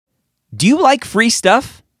Do you like free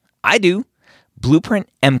stuff? I do.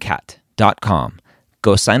 BlueprintMCAT.com.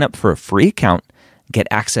 Go sign up for a free account. Get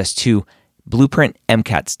access to Blueprint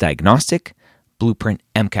MCAT's Diagnostic, Blueprint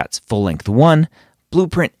MCAT's Full-Length 1,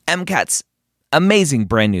 Blueprint MCAT's amazing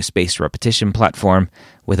brand new spaced repetition platform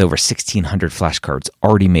with over 1,600 flashcards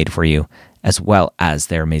already made for you, as well as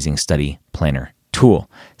their amazing study planner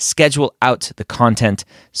tool. Schedule out the content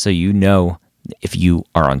so you know if you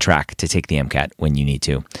are on track to take the MCAT when you need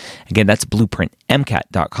to. Again, that's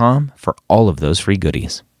BlueprintMCAT.com for all of those free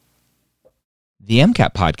goodies. The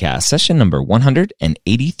MCAT Podcast, session number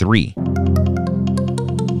 183.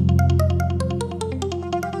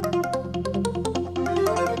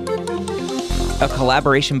 A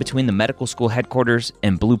collaboration between the medical school headquarters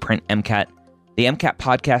and Blueprint MCAT. The MCAT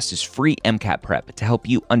Podcast is free MCAT prep to help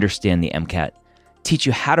you understand the MCAT, teach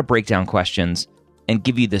you how to break down questions, and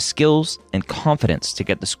give you the skills and confidence to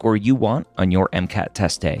get the score you want on your MCAT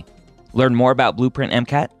test day. Learn more about Blueprint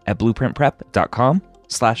MCAT at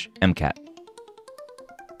blueprintprep.com/MCAT.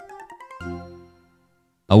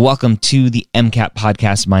 Welcome to the MCAT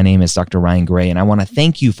Podcast. My name is Dr. Ryan Gray, and I want to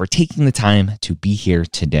thank you for taking the time to be here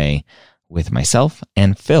today with myself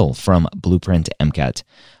and Phil from Blueprint MCAT.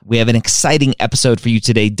 We have an exciting episode for you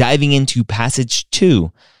today, diving into Passage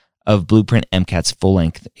 2 of Blueprint MCAT's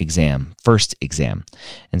full-length exam, first exam.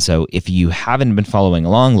 And so if you haven't been following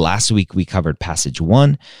along, last week we covered Passage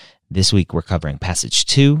 1. This week we're covering Passage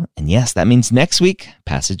 2. And yes, that means next week,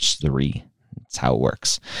 Passage 3. That's how it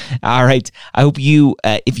works. All right. I hope you,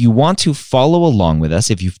 if you want to follow along with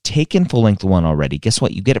us, if you've taken full-length 1 already, guess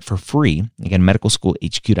what? You get it for free. Again,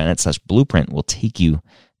 medicalschoolhq.net/blueprint will take you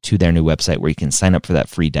to their new website where you can sign up for that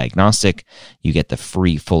free diagnostic. You get the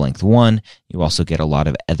free full-length 1. You also get a lot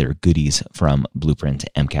of other goodies from Blueprint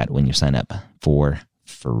MCAT when you sign up for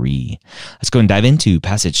free. Let's go and dive into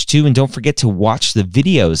Passage 2. And don't forget to watch the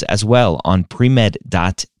videos as well on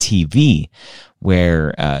premed.tv,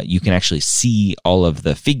 where you can actually see all of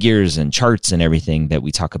the figures and charts and everything that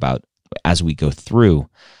we talk about as we go through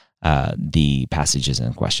the passages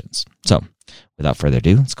and questions. So without further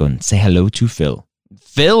ado, let's go and say hello to Phil.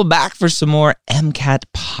 Phil, back for some more MCAT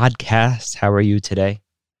podcast. How are you today?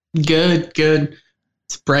 Good.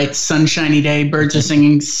 It's a bright, sunshiny day. Birds are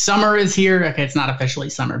singing. Summer is here. Okay, it's not officially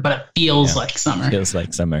summer, but it feels like summer. Feels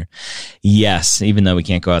like summer. Yes, even though we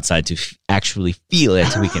can't go outside to actually feel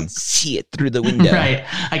it, we can see it through the window. Right.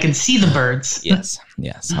 I can see the birds. Yes.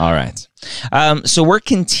 All right. So we're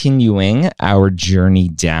continuing our journey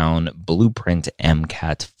down Blueprint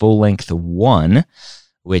MCAT full-length 1,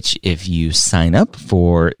 which if you sign up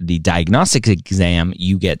for the diagnostic exam,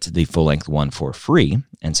 you get the full-length 1 for free.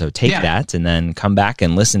 And so take that and then come back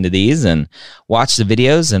and listen to these and watch the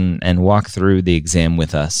videos and walk through the exam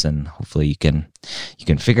with us. And hopefully you can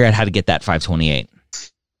figure out how to get that 528.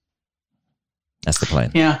 That's the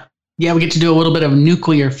plan. Yeah, we get to do a little bit of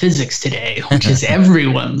nuclear physics today, which is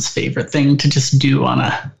everyone's favorite thing to just do on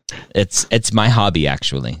a... It's my hobby,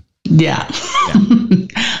 actually. Yeah.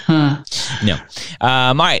 No.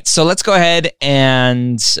 All right. So let's go ahead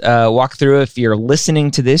and walk through. If you're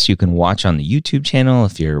listening to this, you can watch on the YouTube channel.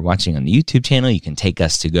 If you're watching on the YouTube channel, you can take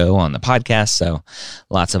us to go on the podcast. So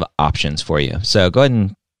lots of options for you. So go ahead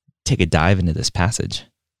and take a dive into this passage.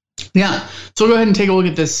 Yeah. So we'll go ahead and take a look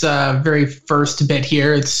at this very first bit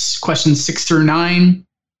here. It's questions 6 through 9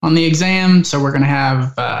 on the exam. So we're going to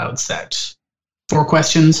have, 4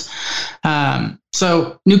 questions.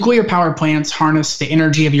 So nuclear power plants harness the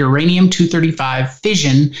energy of uranium-235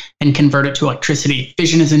 fission and convert it to electricity.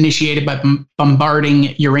 Fission is initiated by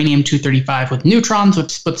bombarding uranium-235 with neutrons,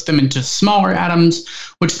 which splits them into smaller atoms,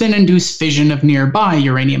 which then induce fission of nearby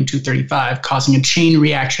uranium-235, causing a chain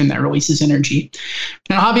reaction that releases energy.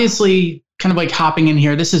 Now, obviously, kind of like hopping in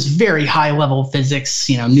here, this is very high-level physics,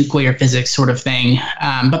 nuclear physics sort of thing.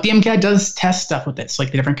 But the MCAT does test stuff with this,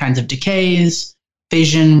 like the different kinds of decays,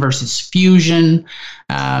 fission versus fusion.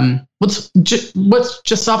 What's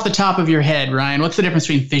just off the top of your head, Ryan? What's the difference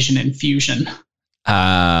between fission and fusion?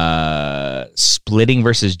 Splitting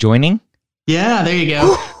versus joining. Yeah, there you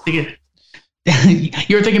go. You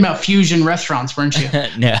were thinking about fusion restaurants, weren't you?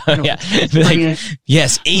 No, yeah.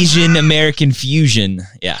 Yes, Asian American fusion.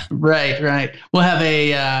 Yeah. Right. We'll have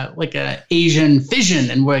a Asian fission,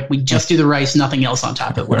 and we just do the rice, nothing else on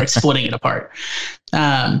top of it. We're splitting it apart.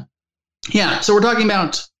 So we're talking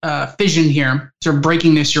about fission here, sort of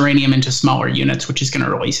breaking this uranium into smaller units, which is going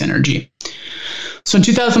to release energy. So in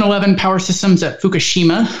 2011, power systems at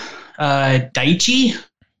Fukushima, Daiichi,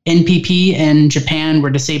 NPP, and Japan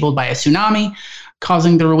were disabled by a tsunami,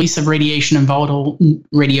 causing the release of radiation and volatile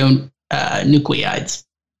radionuclides.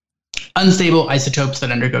 unstable isotopes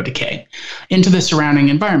that undergo decay into the surrounding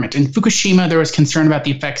environment. In Fukushima, there was concern about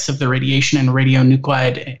the effects of the radiation and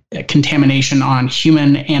radionuclide contamination on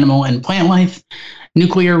human, animal, and plant life.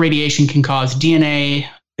 Nuclear radiation can cause DNA,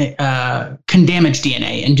 can damage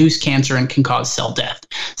DNA, induce cancer, and can cause cell death.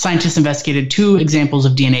 Scientists investigated 2 examples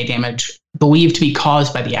of DNA damage believed to be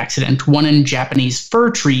caused by the accident, one in Japanese fir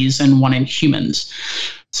trees and one in humans.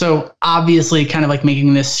 So obviously kind of like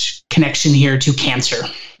making this connection here to cancer,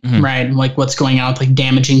 right? Like what's going on with like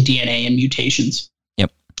damaging DNA and mutations.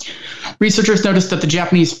 Yep. Researchers noticed that the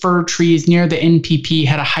Japanese fir trees near the NPP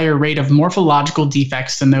had a higher rate of morphological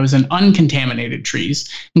defects than those in uncontaminated trees,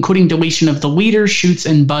 including deletion of the leader, shoots,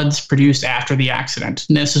 and buds produced after the accident.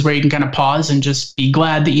 And this is where you can kind of pause and just be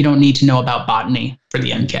glad that you don't need to know about botany for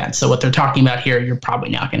the MCAT. So what they're talking about here, you're probably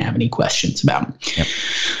not going to have any questions about. Yep.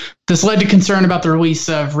 This led to concern about the release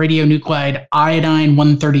of radionuclide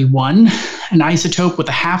iodine-131, an isotope with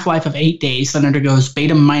a half-life of 8 days that undergoes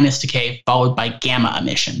beta-minus decay followed by gamma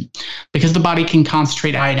emission. Because the body can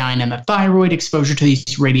concentrate iodine in the thyroid, exposure to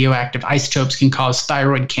these radioactive isotopes can cause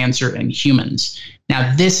thyroid cancer in humans.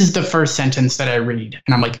 Now, this is the first sentence that I read,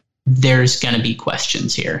 and I'm like, there's going to be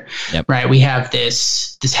questions here, right? We have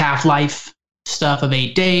this half-life stuff of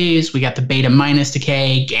 8 days. We got the beta minus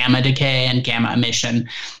decay, and gamma emission.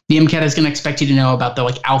 The MCAT is going to expect you to know about the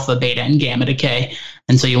like alpha, beta, and gamma decay.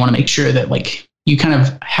 And so you want to make sure that like you kind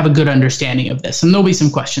of have a good understanding of this. And there'll be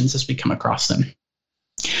some questions as we come across them.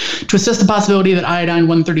 To assess the possibility that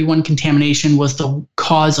iodine-131 contamination was the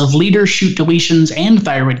cause of leader shoot deletions and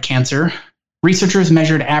thyroid cancer, researchers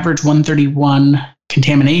measured average 131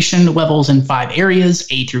 contamination levels in 5 areas,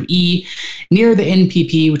 A through E, near the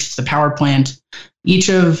NPP, which is the power plant, each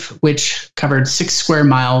of which covered 6 square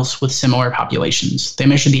miles with similar populations. They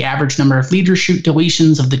measured the average number of leader shoot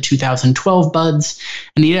deletions of the 2012 buds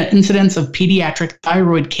and the incidence of pediatric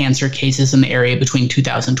thyroid cancer cases in the area between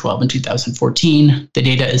 2012 and 2014. The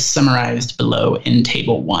data is summarized below in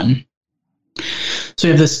Table 1. So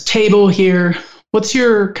we have this table here. What's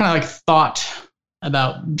your kind of like thought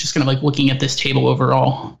about just kind of like looking at this table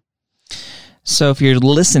overall? So if you're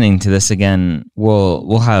listening to this again,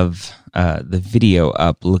 we'll have the video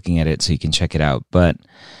up looking at it so you can check it out. But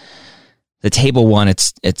the table 1,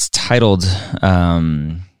 it's titled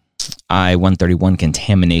I-131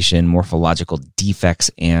 contamination, morphological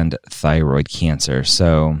defects, and thyroid cancer.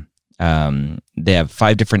 So they have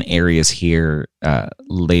 5 different areas here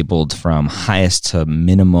labeled from highest to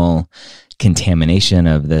minimal contamination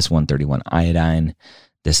of this 131 iodine,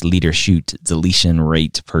 this leader shoot deletion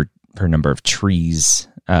rate per number of trees,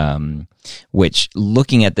 which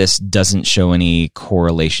looking at this doesn't show any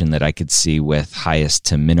correlation that I could see with highest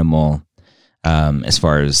to minimal as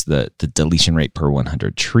far as the deletion rate per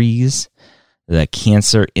 100 trees. The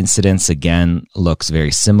cancer incidence, again, looks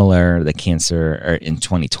very similar. The cancer in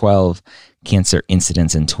 2012, cancer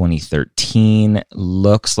incidence in 2013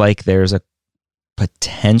 looks like there's a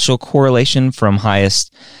potential correlation from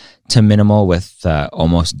highest to minimal with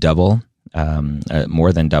almost double,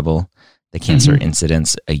 more than double the cancer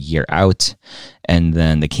incidence a year out. And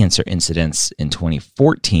then the cancer incidence in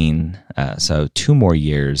 2014, so 2 more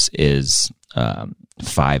years, is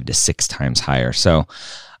 5 to 6 times higher. So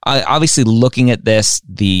obviously looking at this,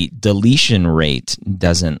 the deletion rate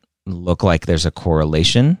doesn't look like there's a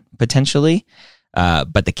correlation potentially,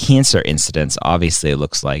 but the cancer incidence obviously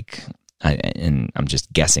looks like, and I'm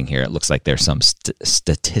just guessing here, it looks like there's some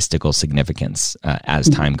statistical significance as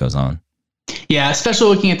time goes on. Yeah,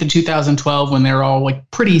 especially looking at the 2012 when they're all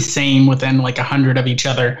like pretty same within like 100 of each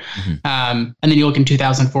other. And then you look in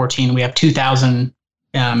 2014, we have 2,000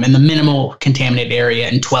 in the minimal contaminated area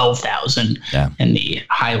and 12,000 in the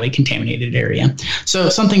highly contaminated area. So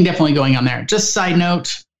something definitely going on there. Just side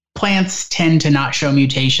note, plants tend to not show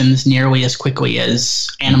mutations nearly as quickly as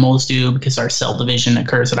animals do because our cell division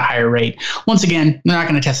occurs at a higher rate. Once again, they're not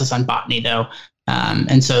going to test this on botany though.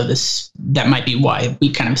 And so that might be why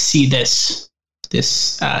we kind of see this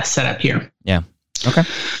setup here. Yeah. Okay.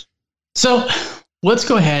 So let's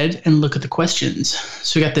go ahead and look at the questions.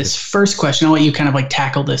 So we got this first question. I'll let you kind of like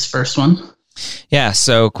tackle this first one. Yeah.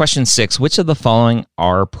 So question 6, which of the following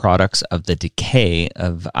are products of the decay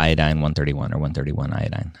of iodine-131 or 131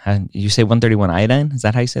 iodine? Did you say 131 iodine? Is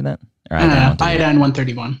that how you say that? Or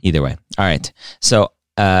iodine-131. Either way. All right. So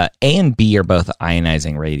A and B are both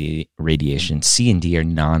ionizing radiation. C and D are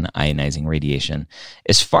non-ionizing radiation.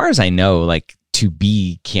 As far as I know, like to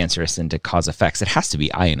be cancerous and to cause effects, it has to be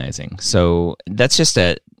ionizing. So that's just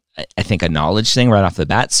I think a knowledge thing right off the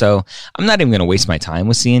bat. So I'm not even going to waste my time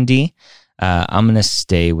with C and D. I'm going to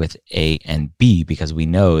stay with A and B because we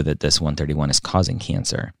know that this 131 is causing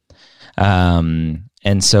cancer. And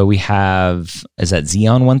And so we have, is that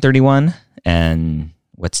Xeon 131? And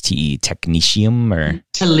what's TE? Technetium or?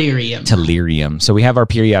 Tellurium. Tellurium. So we have our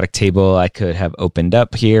periodic table. I could have opened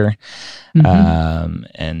up here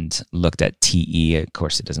and looked at TE. Of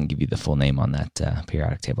course, it doesn't give you the full name on that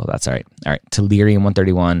periodic table. That's all right. All right. Tellurium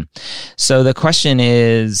 131. So the question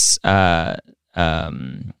is Xeon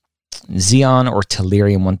or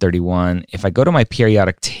Tellurium 131. If I go to my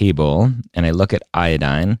periodic table and I look at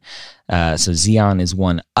iodine, so Xeon is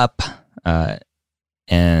one up,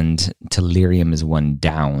 and Tellurium is one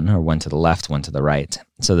down, or one to the left, one to the right.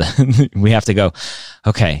 So we have to go,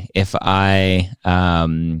 okay, if I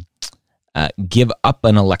give up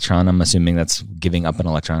an electron, I'm assuming that's giving up an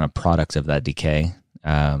electron, a product of that decay.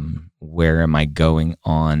 Where am I going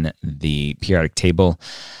on the periodic table?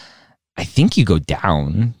 I think you go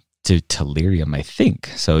down to Tellurium, I think.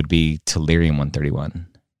 So it'd be Tellurium 131.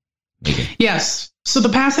 Maybe. Yes. So the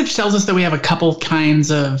passage tells us that we have a couple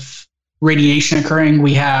kinds of radiation occurring.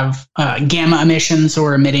 We have gamma emissions, so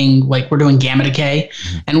we're emitting, like we're doing gamma decay,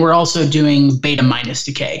 and we're also doing beta minus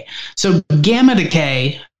decay. So gamma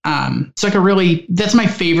decay, it's like that's my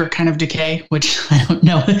favorite kind of decay, which I don't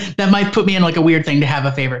know, that might put me in like a weird thing to have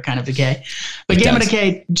a favorite kind of decay. But gamma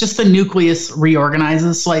decay, just the nucleus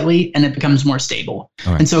reorganizes slightly and it becomes more stable.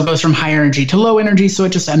 Right. And so it goes from high energy to low energy. So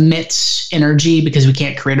it just emits energy because we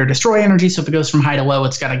can't create or destroy energy. So if it goes from high to low,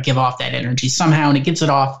 it's got to give off that energy somehow, and it gives it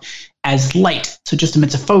off as light. So it just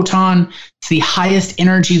emits a photon. It's the highest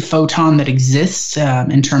energy photon that exists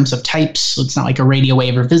in terms of types. So it's not like a radio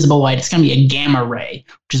wave or visible light. It's going to be a gamma ray,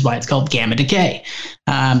 which is why it's called gamma decay.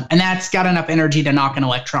 And that's got enough energy to knock an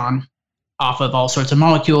electron off of all sorts of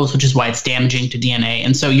molecules, which is why it's damaging to DNA.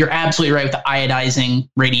 And so you're absolutely right with the ionizing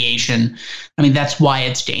radiation. I mean, that's why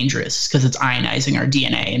it's dangerous, because it's ionizing our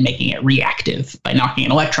DNA and making it reactive by knocking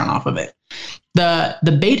an electron off of it.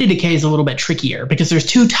 The beta decay is a little bit trickier because there's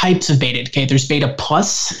two types of beta decay. There's beta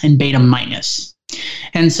plus and beta minus.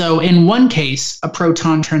 And so in one case, a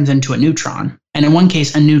proton turns into a neutron. And in one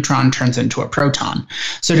case, a neutron turns into a proton.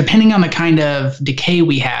 So depending on the kind of decay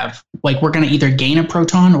we have, like we're going to either gain a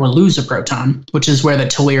proton or lose a proton, which is where the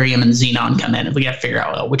tellurium and xenon come in. And we got to figure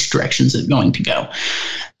out which directions it's going to go.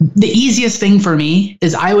 The easiest thing for me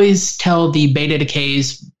is I always tell the beta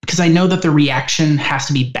decays, because I know that the reaction has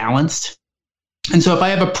to be balanced. And so if I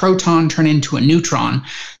have a proton turn into a neutron,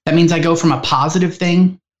 that means I go from a positive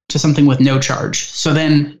thing to something with no charge. So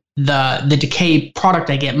then the decay product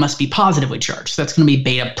I get must be positively charged. So that's going to be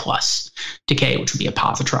beta plus decay, which would be a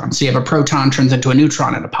positron. So you have a proton turns into a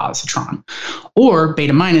neutron and a positron. Or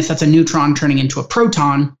beta minus, that's a neutron turning into a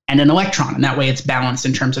proton and an electron. And that way it's balanced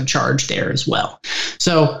in terms of charge there as well.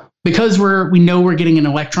 So because we know we're getting an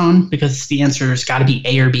electron, because the answer has got to be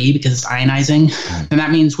A or B because it's ionizing, then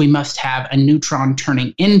that means we must have a neutron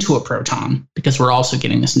turning into a proton, because we're also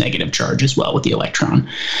getting this negative charge as well with the electron.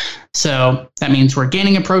 So that means we're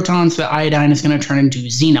gaining a proton, so the iodine is going to turn into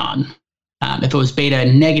xenon. If it was beta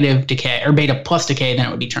negative decay or beta plus decay, then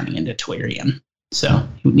it would be turning into tellurium. So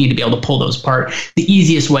you need to be able to pull those apart. The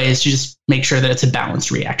easiest way is to just make sure that it's a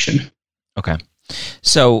balanced reaction. Okay.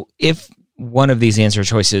 So if one of these answer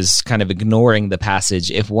choices, kind of ignoring the passage,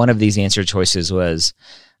 if one of these answer choices was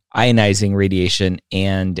ionizing radiation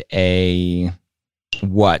and that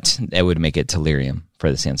would make it tellurium for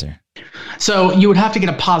this answer. So you would have to get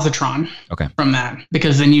a positron from that,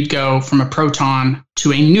 because then you'd go from a proton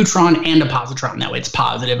to a neutron and a positron. That way it's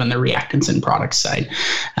positive on the reactants and products side.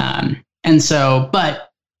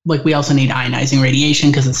 But like we also need ionizing radiation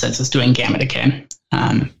because it says it's doing gamma decay.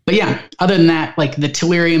 But yeah, other than that, like the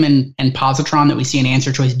tellurium and positron that we see in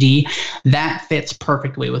answer choice D, that fits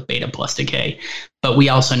perfectly with beta plus decay. But we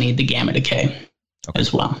also need the gamma decay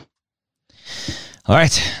as well. All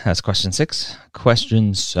right, that's question 6.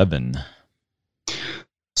 Question 7.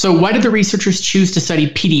 So why did the researchers choose to study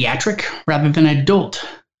pediatric rather than adult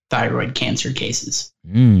thyroid cancer cases?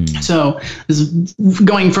 So this is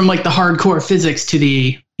going from like the hardcore physics to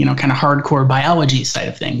the kind of hardcore biology side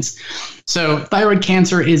of things. So thyroid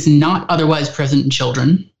cancer is not otherwise present in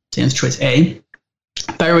children. It's answer choice A.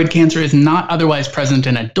 Thyroid cancer is not otherwise present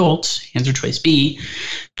in adults. Answer choice B.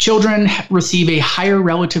 Children receive a higher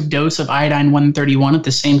relative dose of iodine 131 at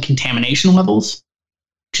the same contamination levels,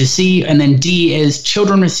 which is C. And then D is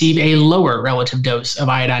children receive a lower relative dose of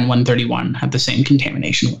iodine 131 at the same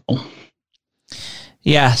contamination level.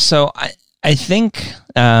 Yeah, so I think,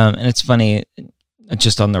 and it's funny,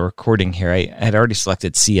 just on the recording here, I had already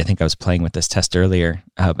selected C. I think I was playing with this test earlier,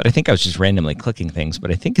 but I think I was just randomly clicking things,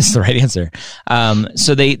 but I think it's the right answer.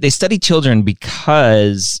 So they study children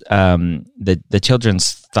because the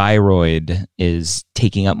children's thyroid is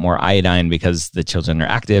taking up more iodine because the children are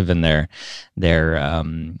active and their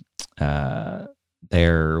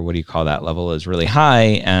what do you call that level is really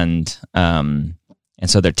high, and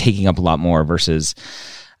so they're taking up a lot more versus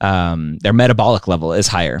their metabolic level is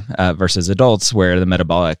higher versus adults, where the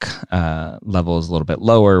metabolic level is a little bit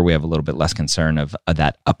lower. We have a little bit less concern of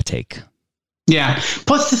that uptake. Yeah.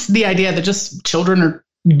 Plus, this is the idea that just children are,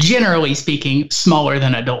 generally speaking, smaller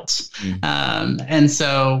than adults. And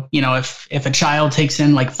so, if a child takes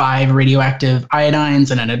in like 5 radioactive iodines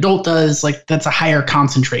and an adult does, like that's a higher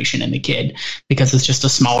concentration in the kid because it's just a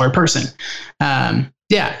smaller person.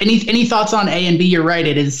 Yeah. Any thoughts on A and B? You're right.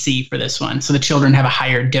 It is C for this one. So the children have a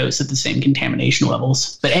higher dose at the same contamination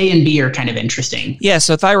levels, but A and B are kind of interesting. Yeah.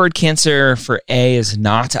 So thyroid cancer for A is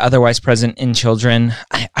not otherwise present in children.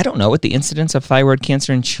 I don't know what the incidence of thyroid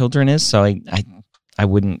cancer in children is. So I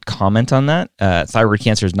wouldn't comment on that. Thyroid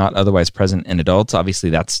cancer is not otherwise present in adults. Obviously,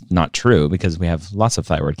 that's not true because we have lots of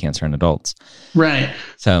thyroid cancer in adults. Right.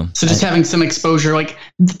 So just having some exposure, like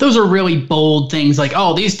those are really bold things. Like,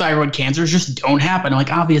 oh, these thyroid cancers just don't happen.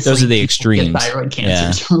 Like, obviously, those are the extremes. Thyroid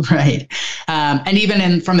cancers, yeah. Right? And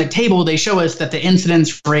even from the table, they show us that the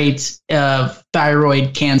incidence rates of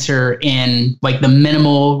thyroid cancer in like the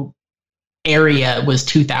minimal area was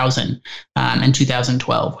 2,000 in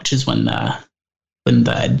 2012, which is when the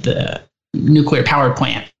nuclear power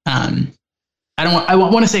plant, I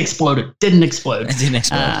want to say exploded. Didn't explode. It didn't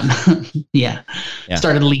explode. Yeah.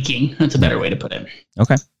 Started leaking. That's a better way to put it.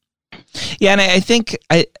 Okay. Yeah, and I think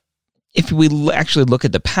if we actually look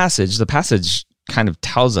at the passage kind of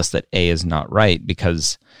tells us that A is not right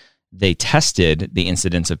because they tested the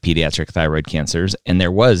incidence of pediatric thyroid cancers, and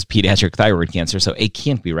there was pediatric thyroid cancer, so A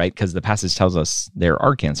can't be right because the passage tells us there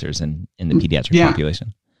are cancers in the pediatric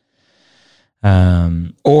population.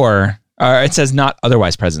 Or it says not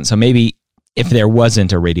otherwise present. So maybe if there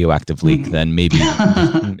wasn't a radioactive leak, then maybe,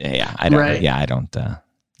 I don't,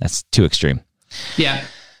 that's too extreme. Yeah.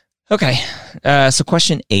 Okay. So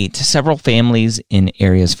question 8, several families in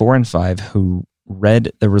areas 4 and 5 who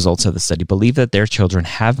read the results of the study believe that their children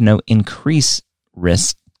have no increased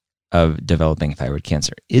risk of developing thyroid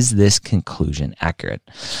cancer. Is this conclusion accurate?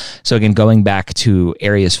 So again, going back to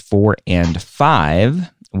areas 4 and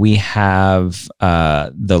 5, we have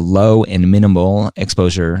the low and minimal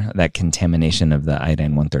exposure, that contamination of the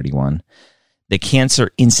iodine-131. The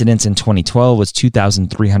cancer incidence in 2012 was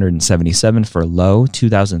 2,377 for low,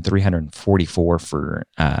 2,344 for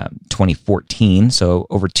 2014. So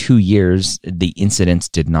over 2 years, the incidence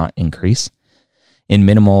did not increase. In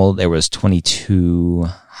minimal, there was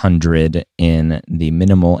 2,200 in the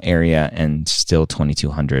minimal area and still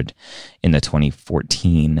 2,200 in the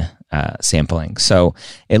 2014 sampling. So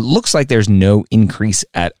it looks like there's no increase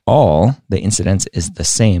at all. The incidence is the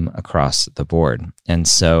same across the board. And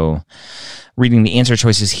so reading the answer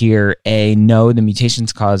choices here, A, no, the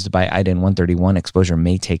mutations caused by iodine-131 exposure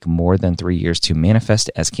may take more than 3 years to manifest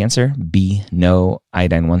as cancer. B, no,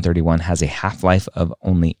 iodine-131 has a half-life of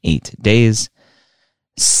only 8 days.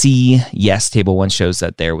 C, yes, table 1 shows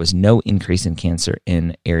that there was no increase in cancer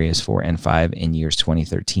in areas 4 and 5 in years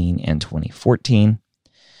 2013 and 2014.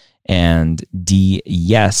 And D,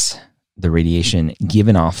 yes, the radiation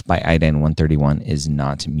given off by iodine-131 is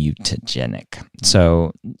not mutagenic.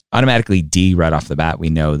 So automatically D right off the bat,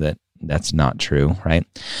 we know that that's not true, right?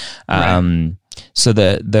 So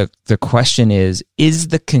the question is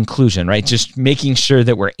the conclusion, right? Just making sure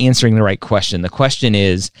that we're answering the right question. The question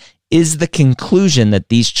is the conclusion that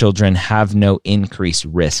these children have no increased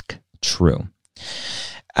risk true?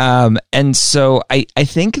 And so I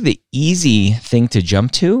think the easy thing to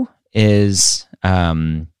jump to is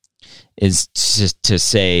just to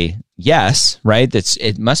say yes, right?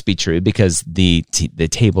 It must be true because the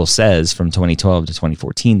table says from 2012 to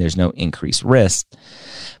 2014 there's no increased risk.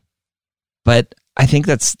 But I think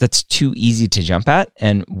that's too easy to jump at.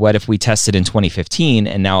 And what if we tested in 2015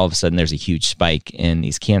 and now all of a sudden there's a huge spike in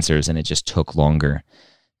these cancers and it just took longer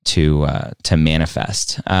to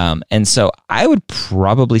manifest? And so I would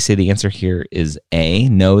probably say the answer here is A,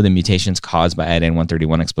 no, the mutations caused by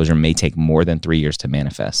iodine-131 exposure may take more than 3 years to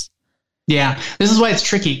manifest. Yeah, this is why it's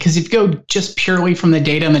tricky, because if you go just purely from the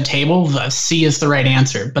data on the table, C is the right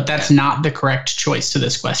answer, but that's not the correct choice to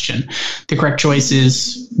this question. The correct choice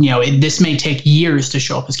is, this may take years to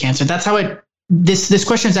show up as cancer. That's how it this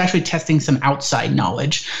question is actually testing some outside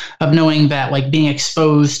knowledge of knowing that like being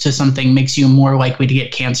exposed to something makes you more likely to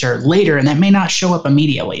get cancer later, and that may not show up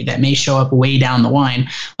immediately. That may show up way down the line.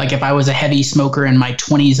 Like if I was a heavy smoker in my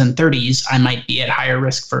 20s and 30s, I might be at higher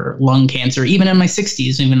risk for lung cancer, even in my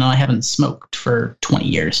 60s, even though I haven't smoked for 20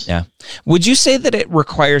 years. Yeah. Would you say that it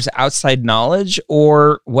requires outside knowledge,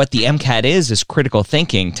 or what the MCAT is critical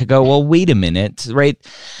thinking to go, well, wait a minute, right?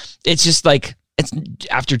 It's just like, it's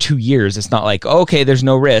after 2 years, it's not like, okay, there's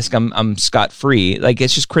no risk, I'm scot-free. Like,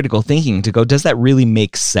 it's just critical thinking to go, does that really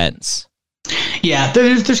make sense? Yeah,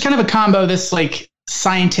 there's kind of a combo, this like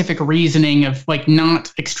scientific reasoning of like not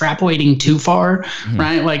extrapolating too far,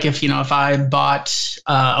 right? Like if I bought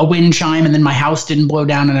a wind chime and then my house didn't blow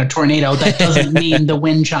down in a tornado, that doesn't mean the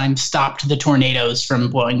wind chime stopped the tornadoes from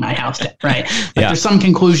blowing my house down, right? Like there's some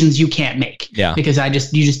conclusions you can't make because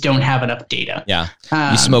you just don't have enough data. Yeah.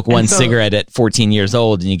 You smoke one cigarette at 14 years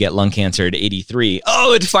old and you get lung cancer at 83.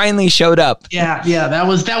 Oh, it finally showed up. Yeah. That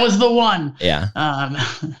was the one. Yeah.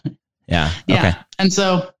 Yeah. Okay. And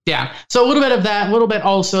so a little bit of that, a little bit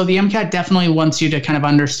also, the MCAT definitely wants you to kind of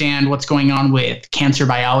understand what's going on with cancer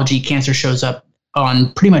biology. Cancer shows up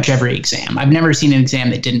on pretty much every exam. I've never seen an exam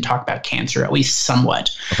that didn't talk about cancer, at least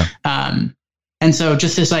somewhat. Okay. And so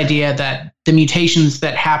just this idea that the mutations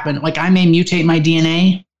that happen, like I may mutate my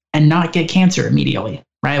DNA and not get cancer immediately,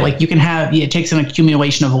 right? Like you can have, it takes an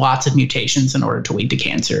accumulation of lots of mutations in order to lead to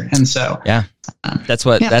cancer. And so, that's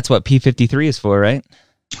what P53 is for, right?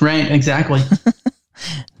 Right, exactly.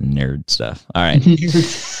 Nerd stuff. All right.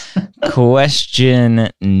 Question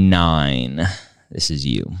 9. This is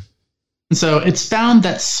you. So it's found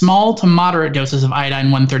that small to moderate doses of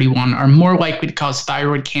iodine-131 are more likely to cause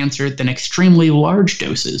thyroid cancer than extremely large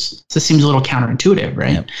doses. So this seems a little counterintuitive,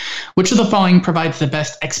 right? Yep. Which of the following provides the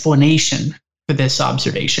best explanation for this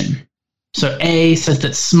observation? So A says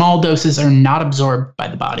that small doses are not absorbed by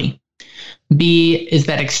the body. B is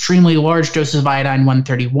that extremely large doses of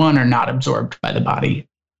iodine-131 are not absorbed by the body.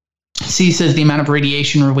 C says the amount of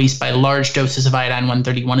radiation released by large doses of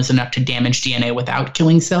iodine-131 is enough to damage DNA without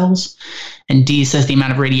killing cells. And D says the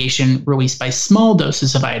amount of radiation released by small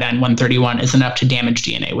doses of iodine-131 is enough to damage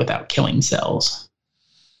DNA without killing cells.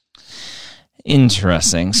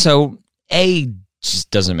 Interesting. So A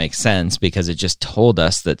just doesn't make sense because it just told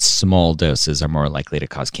us that small doses are more likely to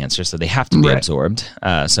cause cancer, so they have to be absorbed.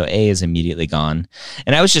 So A is immediately gone.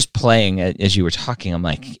 And I was just playing as you were talking. I'm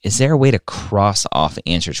like, is there a way to cross off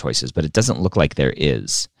answer choices? But it doesn't look like there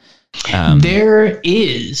is. There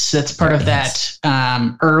is. That's part of that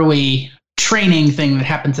early training thing that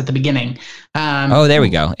happens at the beginning. There we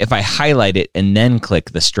go. If I highlight it and then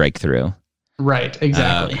click the strike through. Right,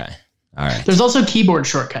 exactly. Okay. All right. There's also keyboard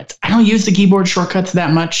shortcuts. I don't use the keyboard shortcuts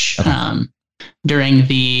that much during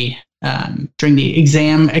the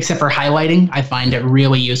exam, except for highlighting. I find it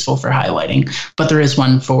really useful for highlighting, but there is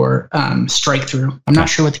one for strike through. I'm not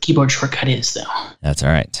sure what the keyboard shortcut is, though. That's all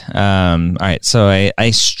right. All right. So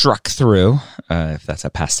I struck through, if that's a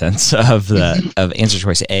past tense, of answer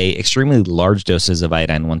choice A. Extremely large doses of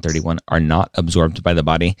iodine-131 are not absorbed by the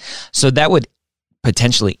body. So that would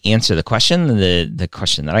potentially answer the question. The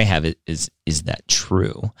question that I have is that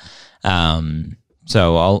true?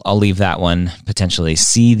 So I'll leave that one potentially.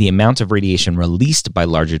 C, the amount of radiation released by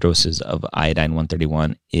larger doses of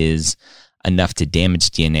iodine-131 is enough to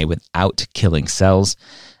damage DNA without killing cells.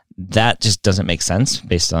 That just doesn't make sense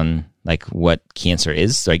based on like what cancer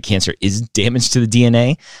is. Like cancer is damage to the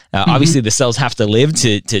DNA. Obviously the cells have to live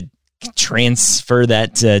to transfer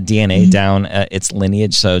that DNA down its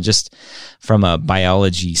lineage. So just from a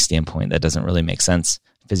biology standpoint, that doesn't really make sense.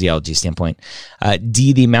 Physiology standpoint.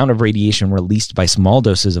 D, the amount of radiation released by small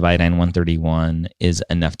doses of iodine-131 is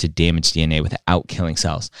enough to damage DNA without killing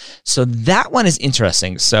cells. So that one is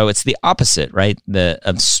interesting. So it's the opposite, right?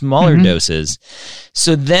 Of smaller doses.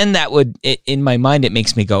 So then that would, in my mind, it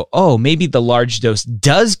makes me go, oh, maybe the large dose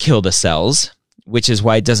does kill the cells, which is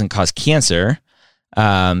why it doesn't cause cancer.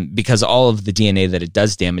 Because all of the DNA that it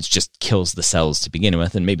does damage just kills the cells to begin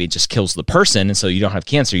with, and maybe it just kills the person, and so you don't have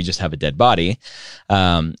cancer, you just have a dead body,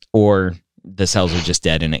 or the cells are just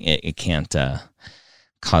dead and it can't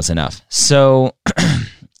cause enough. So,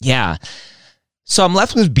 yeah. So I'm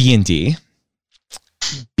left with B and D.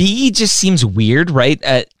 B just seems weird, right?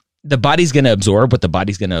 The body's going to absorb what the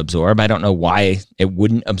body's going to absorb. I don't know why it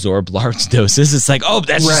wouldn't absorb large doses. It's like, oh,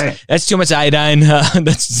 that's too much iodine.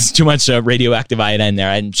 That's too much radioactive iodine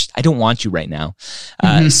there. I don't want you right now.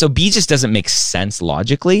 So B just doesn't make sense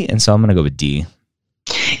logically. And so I'm going to go with D.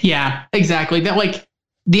 Yeah, exactly. That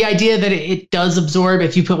the idea that it does absorb,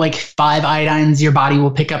 if you put like 5 iodines, your body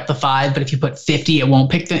will pick up the 5, but if you put 50, it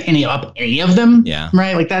won't pick any of them. Yeah.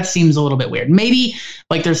 Right. Like that seems a little bit weird. Maybe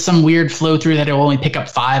like there's some weird flow through that it will only pick up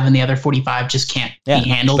 5 and the other 45 just can't be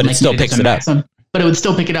handled. But it still picks it up. But it would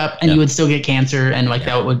still pick it up and you would still get cancer and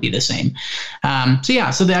that would be the same.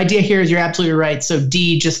 So the idea here is you're absolutely right. So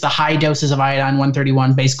D, just the high doses of iodine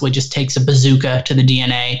 131 basically just takes a bazooka to the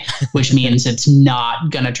DNA, which means it's not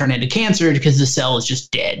going to turn into cancer because the cell is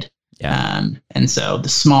just dead. Yeah. And so the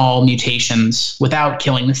small mutations without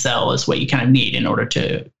killing the cell is what you kind of need in order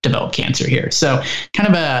to develop cancer here. So kind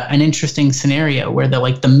of an interesting scenario where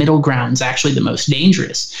the middle ground is actually the most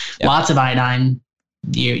dangerous. Yep. Lots of iodine.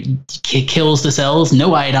 It kills the cells.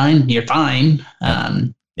 No iodine, you're fine.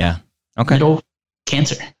 Okay. Middle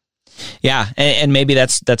cancer. Yeah, and maybe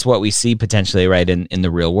that's what we see potentially, right, in the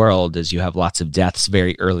real world, is you have lots of deaths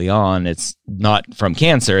very early on. It's not from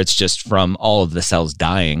cancer; it's just from all of the cells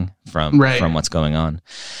dying from what's going on.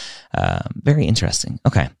 Very interesting.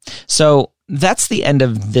 Okay, so that's the end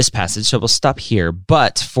of this passage. So we'll stop here.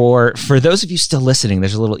 But for those of you still listening,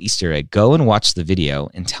 there's a little Easter egg. Go and watch the video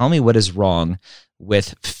and tell me what is wrong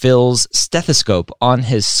with Phil's stethoscope on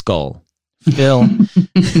his skull. Phil,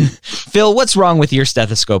 what's wrong with your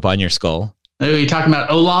stethoscope on your skull? Are you talking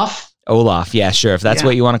about Olaf? Olaf, yeah, sure. If that's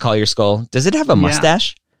what you want to call your skull. Does it have a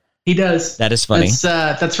mustache? He does. That is funny.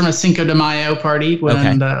 That's from a Cinco de Mayo party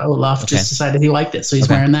when Olaf just decided he liked it, so he's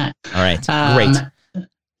wearing that. All right, great.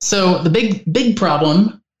 So the big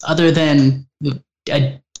problem, other than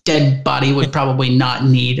a dead body would probably not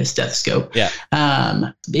need a stethoscope,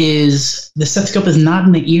 is the stethoscope is not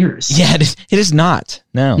in the ears. Yeah, it is not.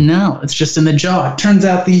 No, it's just in the jaw. It turns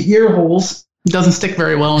out the ear holes doesn't stick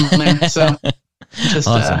very well in there. So just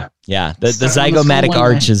awesome. The zygomatic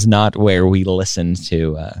arch is not where we listen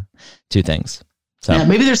to things. So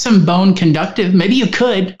maybe there's some bone conductive. Maybe you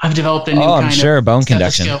could. I've developed a new kind I'm sure of bone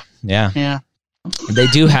stethoscope. Conduction. Yeah. They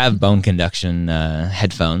do have bone conduction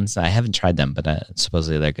headphones. I haven't tried them, but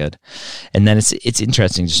supposedly they're good. And then it's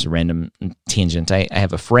interesting, just a random tangent. I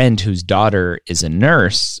have a friend whose daughter is a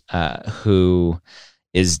nurse who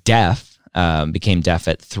is deaf, became deaf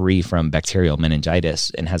at 3 from bacterial meningitis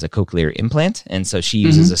and has a cochlear implant. And so she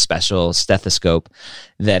uses a special stethoscope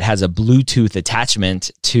that has a Bluetooth attachment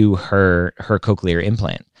to her cochlear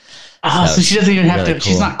implant. So she doesn't even have to,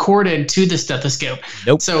 she's not corded to the stethoscope.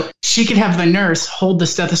 Nope. So she could have the nurse hold the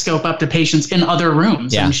stethoscope up to patients in other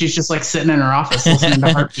rooms. Yeah. And she's just like sitting in her office listening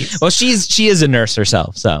to heartbeats. Well, she is a nurse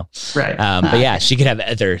herself. So, right. But yeah, she could have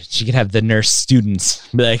the nurse students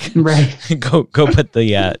be like, go put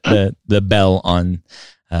the bell on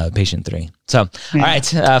patient 3. So, all right.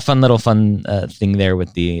 Fun thing there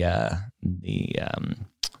with the what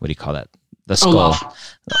do you call that? The skull.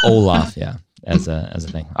 Olaf. Yeah. As a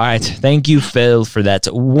thing. All right. Thank you, Phil, for that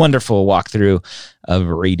wonderful walkthrough of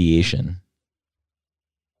radiation.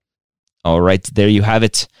 All right. There you have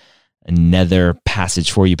it. Another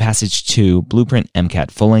passage for you. Passage 2, Blueprint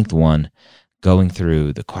MCAT, full length 1, going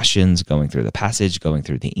through the questions, going through the passage, going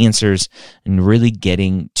through the answers, and really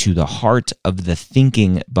getting to the heart of the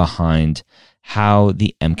thinking behind how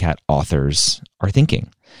the MCAT authors are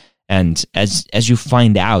thinking. And as you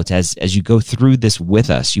find out, as you go through this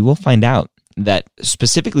with us, you will find out that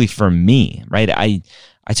specifically for me, right? I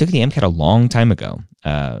took the MCAT a long time ago,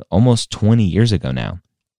 almost 20 years ago now.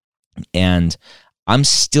 And I'm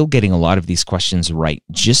still getting a lot of these questions right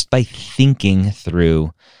just by thinking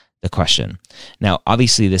through the question. Now,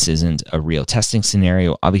 obviously, this isn't a real testing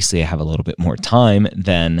scenario. Obviously, I have a little bit more time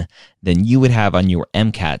than you would have on your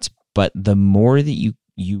MCAT. But the more that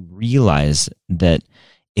you realize that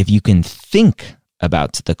if you can think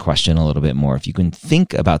about the question a little bit more, if you can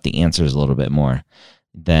think about the answers a little bit more,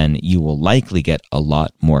 then you will likely get a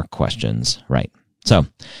lot more questions right. So,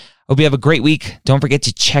 hope you have a great week. Don't forget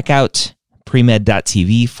to check out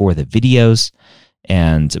premed.tv for the videos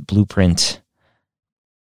and Blueprint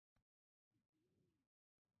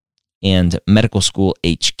and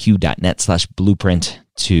medicalschoolhq.net/blueprint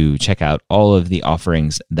to check out all of the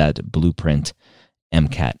offerings that Blueprint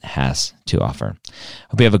MCAT has to offer.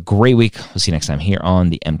 Hope you have a great week. We'll see you next time here on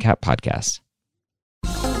the MCAT podcast.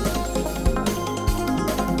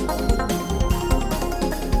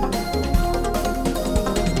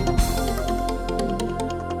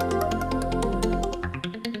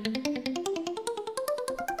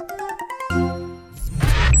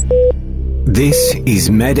 This is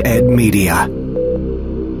MedEd Media.